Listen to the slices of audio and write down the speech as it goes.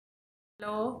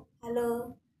Hello.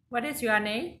 Hello, What is your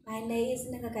name? my name is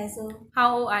Nakakaiso,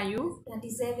 How old are you?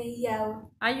 27 years old.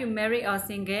 Are you married or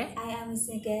single? I am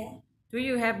single. Do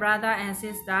you have brother and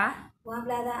sister? One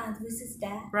brother and two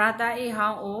sisters. Brother is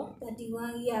how old?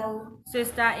 21 years old,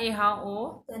 Sister is how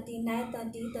old? 29,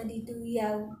 20, 22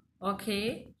 years old.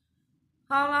 Okay.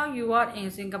 How long you work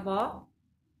in Singapore?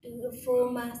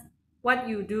 4 months. What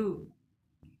you do?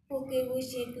 Cooking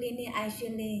with cleaning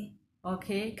actually.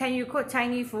 Okay. Can you cook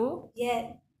Chinese food?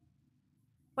 Yeah,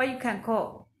 What you can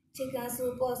cook? chicken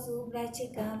soup, pork soup, fried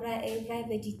chicken, fried egg, fried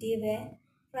vegetable,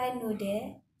 fried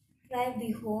noodle, fried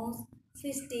beans,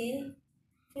 fish steam,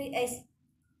 fried eggs,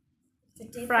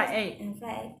 Fried egg. and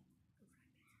fried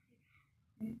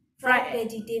Fried egg.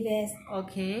 vegetables.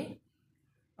 Okay.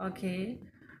 Okay.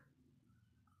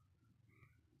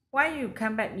 Why you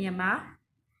come back Myanmar?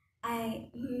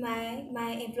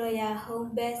 My employer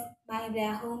home base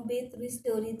 3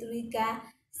 story 3 car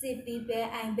 6 people.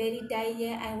 I'm very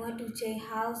tired. I want to change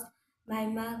house. My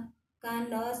mom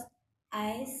cannot.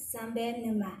 I Sambe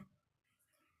Nema.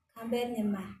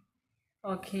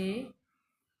 Okay.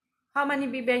 How many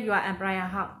people you are employer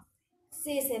have?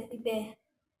 6 people.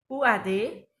 Who are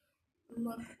they?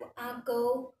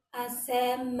 Uncle,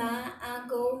 Sam, my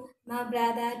uncle, my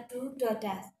brother, 2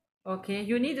 daughters. Okay.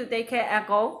 You need to take care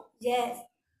Echo. Yes,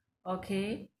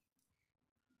 Okay.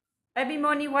 Every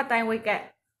morning what time wake up?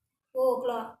 4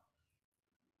 o'clock,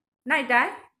 Night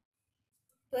time?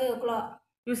 12 o'clock.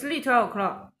 You sleep 12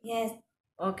 o'clock. Yes,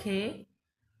 Okay.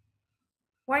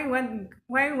 Why you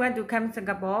want to come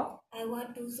Singapore? I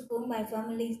want to support my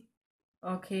family.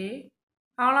 Okay.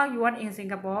 How long you want in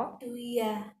Singapore? 2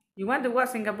 years. You want to work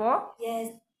Singapore?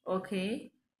 Yes, Okay.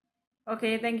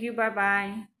 Okay, thank you. Bye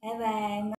bye. bye bye.